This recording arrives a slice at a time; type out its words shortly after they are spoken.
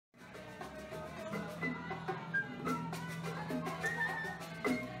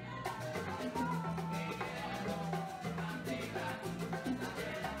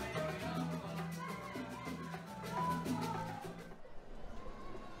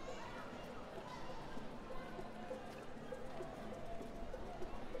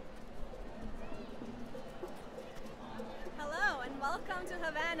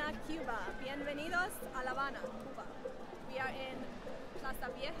Havana, Cuba. Bienvenidos a La Habana, Cuba. We are in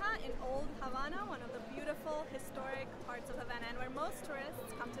Plaza Vieja in Old Havana, one of the beautiful historic parts of Havana and where most tourists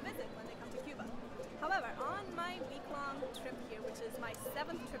come to visit when they come to Cuba. However, on my week-long trip here, which is my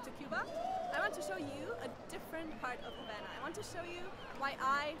 7th trip to Cuba, I want to show you a different part of Havana. I want to show you why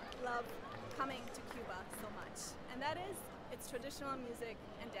I love coming to Cuba so much, and that is its traditional music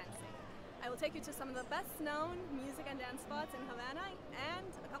and dancing. I will take you to some of the best known music and dance spots in Havana and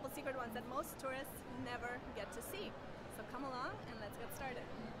a couple secret ones that most tourists never get to see. So come along and let's get started.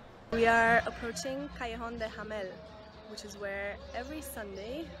 We are approaching Callejón de Jamel, which is where every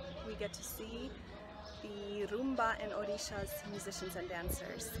Sunday we get to see the rumba and orishas musicians and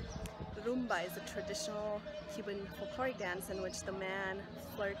dancers. Rumba is a traditional Cuban folkloric dance in which the man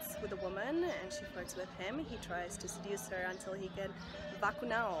flirts with a woman and she flirts with him. He tries to seduce her until he can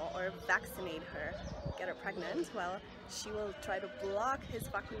vacunao or vaccinate her, get her pregnant. Well, she will try to block his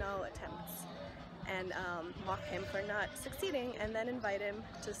vacunao attempts and mock him for not succeeding and then invite him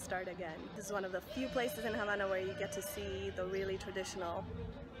to start again. This is one of the few places in Havana where you get to see the really traditional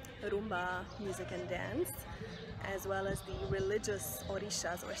rumba music and dance, as well as the religious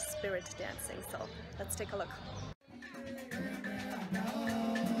orishas or spirit dancing. So let's take a look.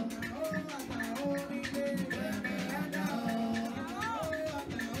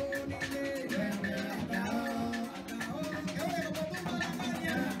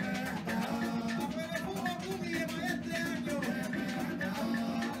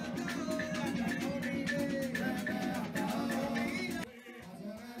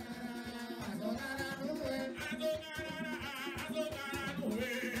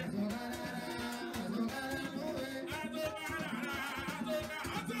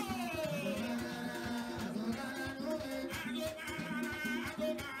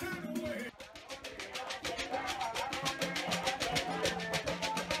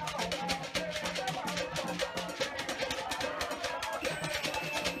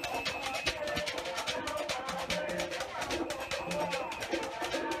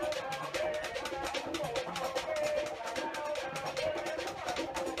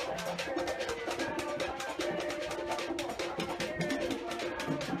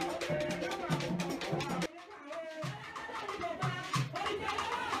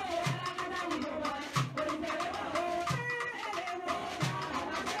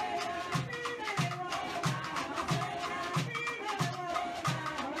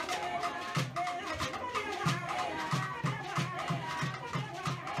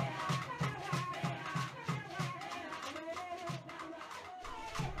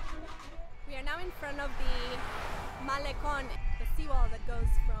 We are now in front of the Malecón, the seawall that goes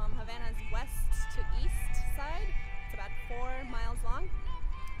from Havana's west to east side. It's about 4 miles long,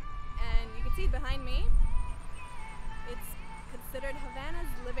 and you can see it behind me. It's considered Havana's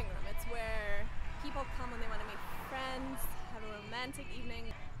living room. It's where people come when they want to meet friends, have a romantic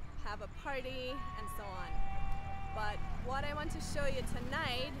evening, have a party, and so on. But what I want to show you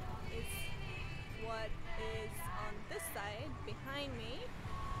tonight is what is on this side behind me.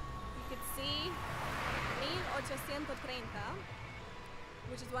 You could see 1830,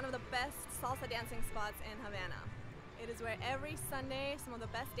 which is one of the best salsa dancing spots in Havana. It is where every Sunday some of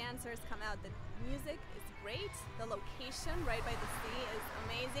the best dancers come out. The music is great, the location right by the sea is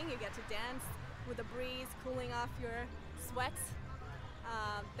amazing. You get to dance with the breeze cooling off your sweat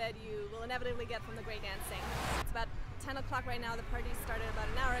that you will inevitably get from the great dancing. It's about 10 o'clock right now. The party started about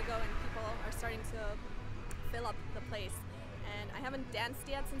an hour ago and people are starting to fill up the place. And I haven't danced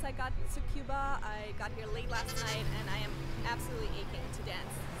yet since I got to Cuba. I got here late last night and I am absolutely aching to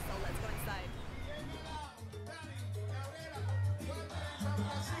dance. So let's go inside.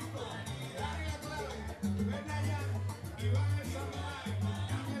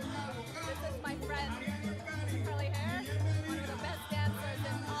 This is my friend, curly hair, one of the best dancers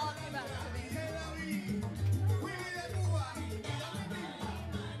in all of Cuba to me.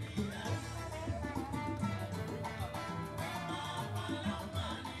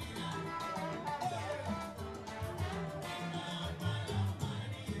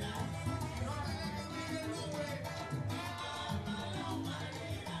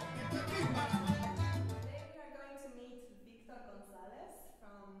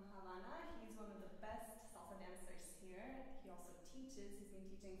 From Havana. He's one of the best salsa dancers here. He also teaches. He's been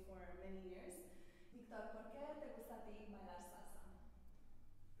teaching for many years. Víctor, ¿por qué te gusta a ti bailar salsa?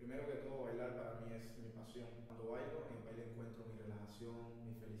 Primero que todo, bailar para mí es mi pasión. Cuando bailo, en el baile encuentro mi relajación,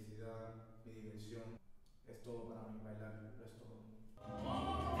 mi felicidad, mi diversión. Es todo para mí bailar. Lo